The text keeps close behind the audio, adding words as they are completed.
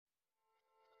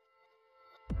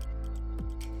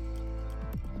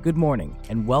Good morning,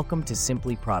 and welcome to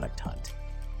Simply Product Hunt.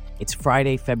 It's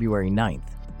Friday, February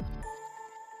 9th.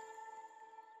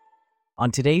 On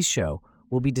today's show,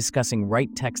 we'll be discussing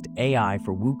WriteText.ai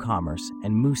for WooCommerce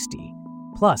and Moosti.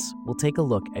 Plus, we'll take a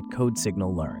look at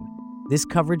CodeSignal Learn. This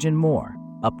coverage and more,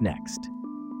 up next.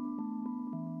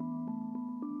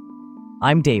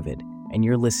 I'm David, and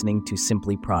you're listening to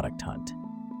Simply Product Hunt.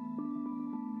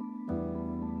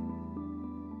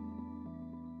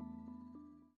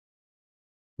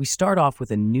 We start off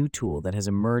with a new tool that has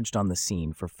emerged on the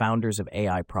scene for founders of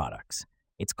AI products.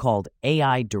 It's called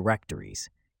AI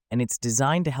Directories, and it's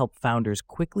designed to help founders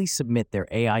quickly submit their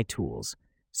AI tools,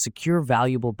 secure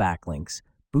valuable backlinks,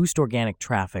 boost organic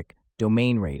traffic,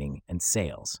 domain rating, and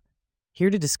sales.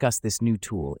 Here to discuss this new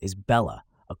tool is Bella,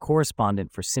 a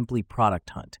correspondent for Simply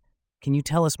Product Hunt. Can you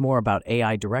tell us more about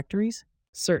AI Directories?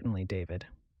 Certainly, David.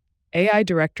 AI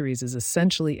Directories is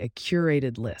essentially a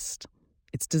curated list.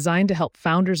 It's designed to help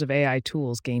founders of AI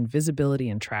tools gain visibility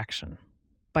and traction.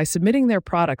 By submitting their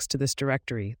products to this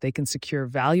directory, they can secure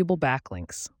valuable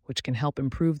backlinks, which can help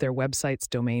improve their website's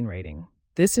domain rating.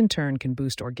 This, in turn, can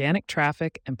boost organic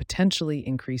traffic and potentially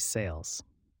increase sales.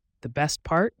 The best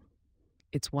part?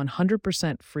 It's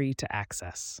 100% free to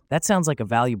access. That sounds like a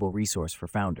valuable resource for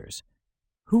founders.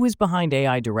 Who is behind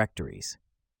AI Directories?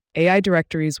 AI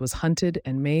Directories was hunted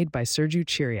and made by Sergiu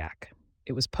Chiriac.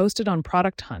 It was posted on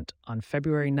Product Hunt on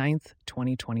February 9th,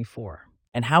 2024.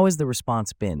 And how has the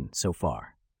response been so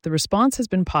far? The response has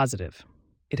been positive.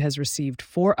 It has received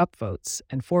 4 upvotes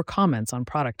and 4 comments on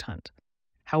Product Hunt.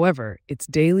 However, its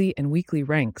daily and weekly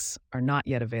ranks are not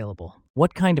yet available.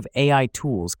 What kind of AI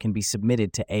tools can be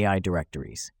submitted to AI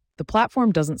Directories? The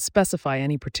platform doesn't specify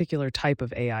any particular type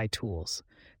of AI tools,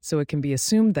 so it can be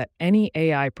assumed that any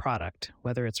AI product,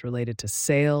 whether it's related to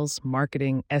sales,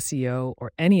 marketing, SEO,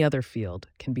 or any other field,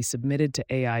 can be submitted to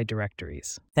AI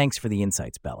Directories. Thanks for the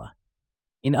insights, Bella.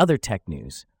 In other tech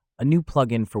news, a new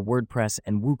plugin for WordPress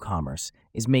and WooCommerce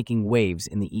is making waves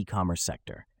in the e-commerce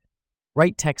sector.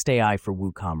 WriteText.ai for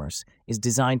WooCommerce is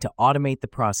designed to automate the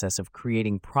process of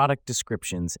creating product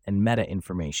descriptions and meta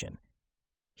information.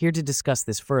 Here to discuss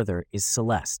this further is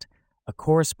Celeste, a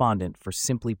correspondent for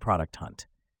Simply Product Hunt.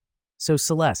 So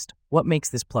Celeste, what makes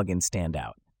this plugin stand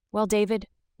out? Well, David,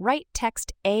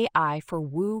 WriteText.ai for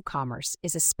WooCommerce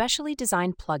is a specially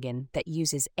designed plugin that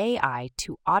uses AI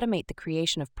to automate the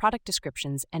creation of product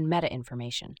descriptions and meta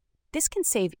information. This can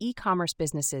save e-commerce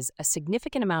businesses a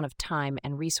significant amount of time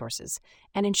and resources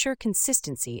and ensure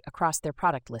consistency across their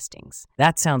product listings.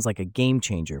 That sounds like a game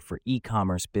changer for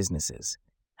e-commerce businesses.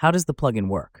 How does the plugin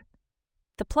work?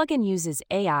 The plugin uses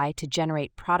AI to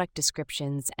generate product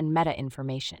descriptions and meta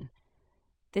information.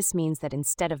 This means that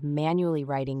instead of manually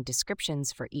writing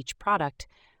descriptions for each product,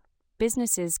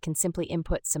 businesses can simply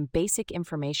input some basic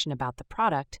information about the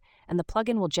product, and the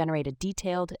plugin will generate a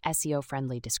detailed,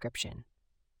 SEO-friendly description.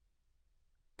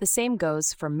 The same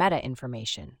goes for meta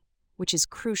information, which is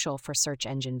crucial for search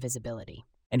engine visibility.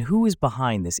 And who is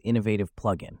behind this innovative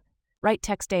plugin?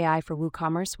 WriteText.ai for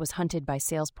WooCommerce was hunted by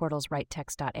sales portals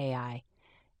WriteText.ai.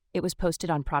 It was posted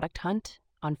on Product Hunt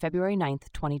on February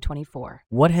 9th, 2024.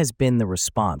 What has been the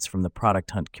response from the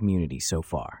Product Hunt community so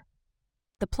far?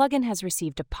 The plugin has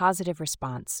received a positive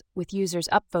response, with users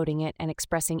upvoting it and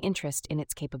expressing interest in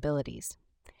its capabilities.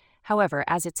 However,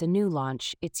 as it's a new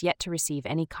launch, it's yet to receive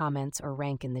any comments or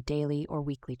rank in the daily or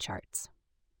weekly charts.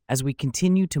 As we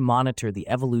continue to monitor the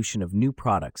evolution of new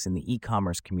products in the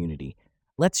e-commerce community,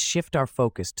 let's shift our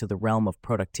focus to the realm of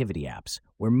productivity apps,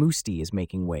 where Moosti is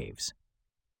making waves.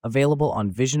 Available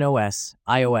on visionOS,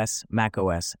 iOS,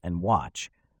 macOS, and Watch,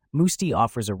 Moosti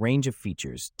offers a range of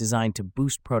features designed to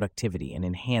boost productivity and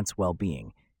enhance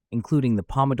well-being, including the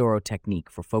Pomodoro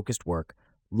technique for focused work,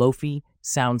 Lofi,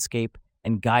 Soundscape,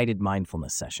 and guided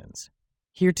mindfulness sessions.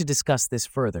 Here to discuss this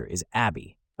further is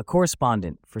Abby, a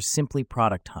correspondent for Simply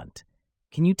Product Hunt.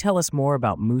 Can you tell us more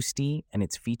about Moosti and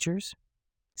its features?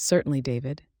 Certainly,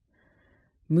 David.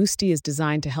 Moosti is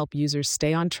designed to help users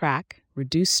stay on track,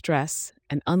 reduce stress,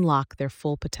 and unlock their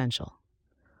full potential.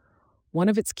 One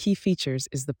of its key features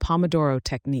is the Pomodoro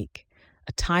technique,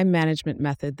 a time management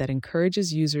method that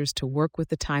encourages users to work with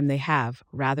the time they have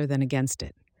rather than against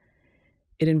it.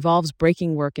 It involves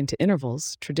breaking work into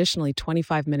intervals, traditionally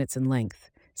 25 minutes in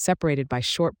length, separated by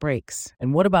short breaks.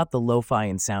 And what about the Lo-Fi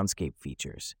and Soundscape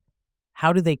features?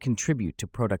 How do they contribute to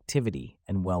productivity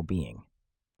and well-being?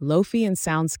 Lofi and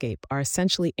Soundscape are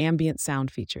essentially ambient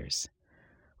sound features.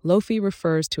 Lofi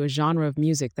refers to a genre of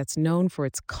music that's known for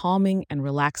its calming and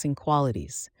relaxing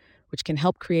qualities, which can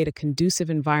help create a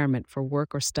conducive environment for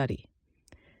work or study.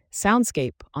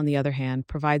 Soundscape, on the other hand,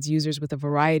 provides users with a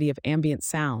variety of ambient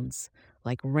sounds,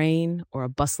 like rain or a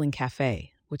bustling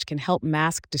cafe, which can help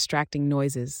mask distracting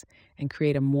noises and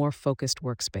create a more focused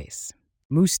workspace.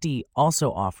 Moosti also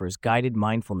offers guided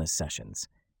mindfulness sessions.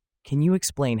 Can you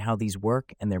explain how these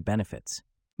work and their benefits?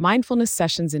 Mindfulness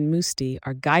sessions in Moosti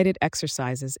are guided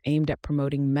exercises aimed at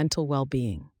promoting mental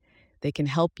well-being. They can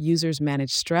help users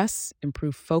manage stress,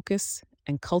 improve focus,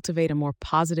 and cultivate a more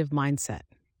positive mindset.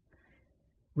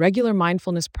 Regular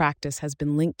mindfulness practice has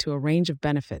been linked to a range of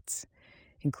benefits,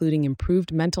 including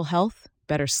improved mental health,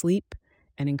 better sleep,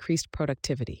 and increased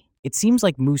productivity. It seems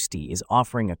like Moosti is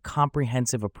offering a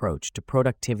comprehensive approach to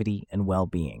productivity and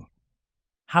well-being.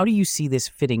 How do you see this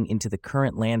fitting into the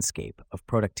current landscape of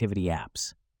productivity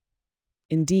apps?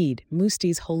 Indeed,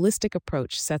 Moosti's holistic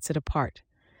approach sets it apart.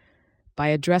 By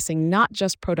addressing not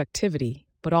just productivity,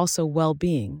 but also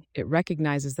well-being, it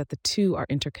recognizes that the two are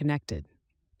interconnected.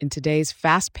 In today's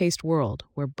fast-paced world,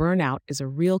 where burnout is a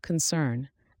real concern,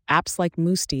 apps like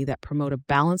Moosti that promote a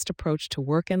balanced approach to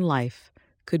work and life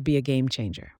could be a game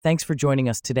changer. Thanks for joining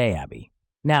us today, Abby.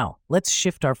 Now, let's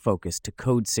shift our focus to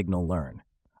CodeSignal Learn,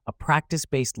 a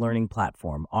practice-based learning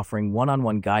platform offering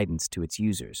one-on-one guidance to its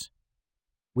users.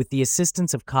 With the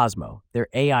assistance of Cosmo, their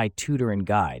AI tutor and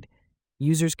guide,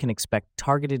 users can expect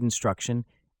targeted instruction,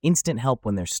 instant help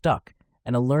when they're stuck,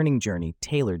 and a learning journey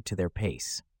tailored to their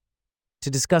pace. To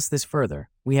discuss this further,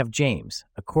 we have James,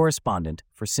 a correspondent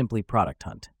for Simply Product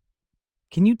Hunt.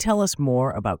 Can you tell us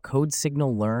more about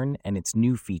CodeSignal Learn and its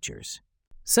new features?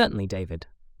 Certainly, David.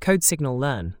 CodeSignal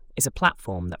Learn is a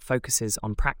platform that focuses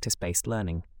on practice-based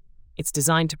learning. It's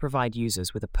designed to provide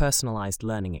users with a personalized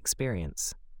learning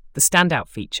experience. The standout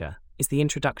feature is the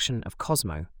introduction of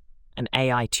Cosmo, an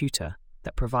AI tutor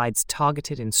that provides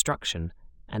targeted instruction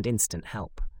and instant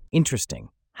help. Interesting.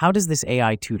 How does this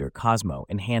AI tutor, Cosmo,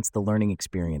 enhance the learning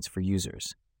experience for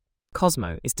users?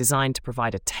 Cosmo is designed to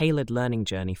provide a tailored learning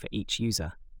journey for each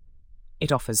user.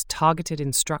 It offers targeted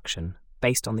instruction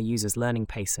based on the user's learning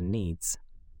pace and needs.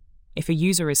 If a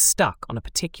user is stuck on a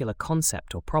particular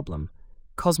concept or problem,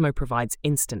 Cosmo provides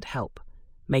instant help,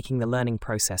 making the learning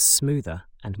process smoother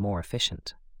and more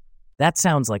efficient. That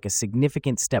sounds like a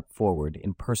significant step forward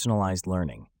in personalized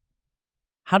learning.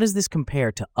 How does this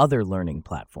compare to other learning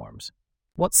platforms?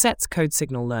 What sets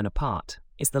CodeSignal Learn apart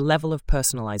is the level of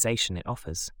personalization it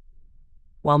offers.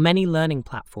 While many learning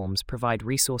platforms provide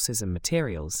resources and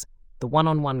materials, the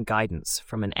one-on-one guidance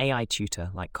from an AI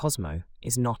tutor like Cosmo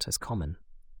is not as common.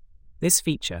 This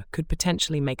feature could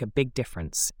potentially make a big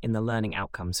difference in the learning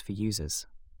outcomes for users.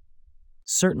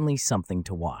 Certainly something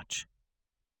to watch.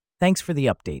 Thanks for the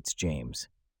updates, James.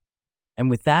 And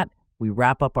with that, we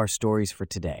wrap up our stories for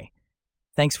today.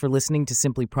 Thanks for listening to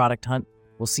Simply Product Hunt.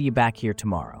 We'll see you back here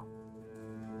tomorrow.